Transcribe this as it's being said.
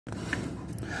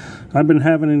I've been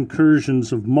having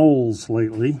incursions of moles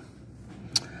lately.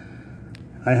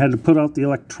 I had to put out the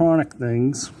electronic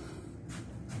things.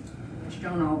 Which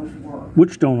don't always work.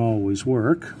 Which don't always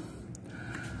work.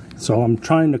 So I'm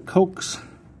trying to coax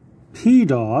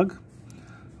P-Dog,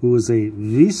 who is a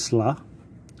Vizsla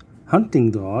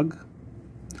hunting dog,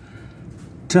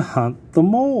 to hunt the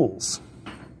moles.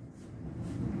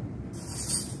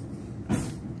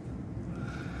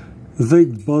 The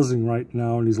thing's buzzing right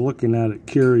now and he's looking at it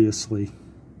curiously.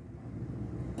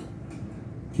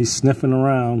 He's sniffing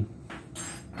around.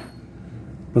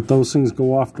 But those things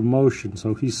go off to motion,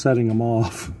 so he's setting them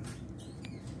off.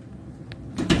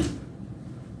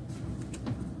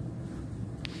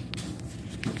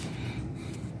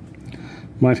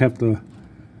 Might have to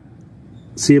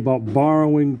see about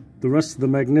borrowing the rest of the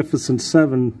Magnificent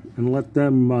Seven and let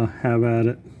them have at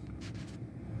it.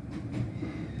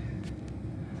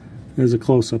 There's a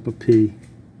close-up of P.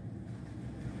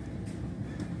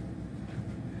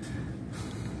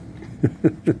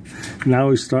 Now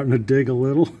he's starting to dig a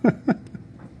little.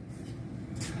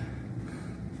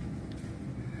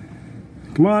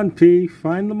 Come on, P,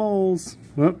 find the moles.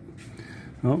 Oh,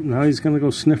 now he's going to go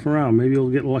sniff around. Maybe he'll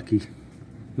get lucky.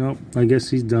 Nope, I guess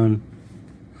he's done.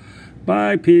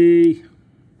 Bye, P.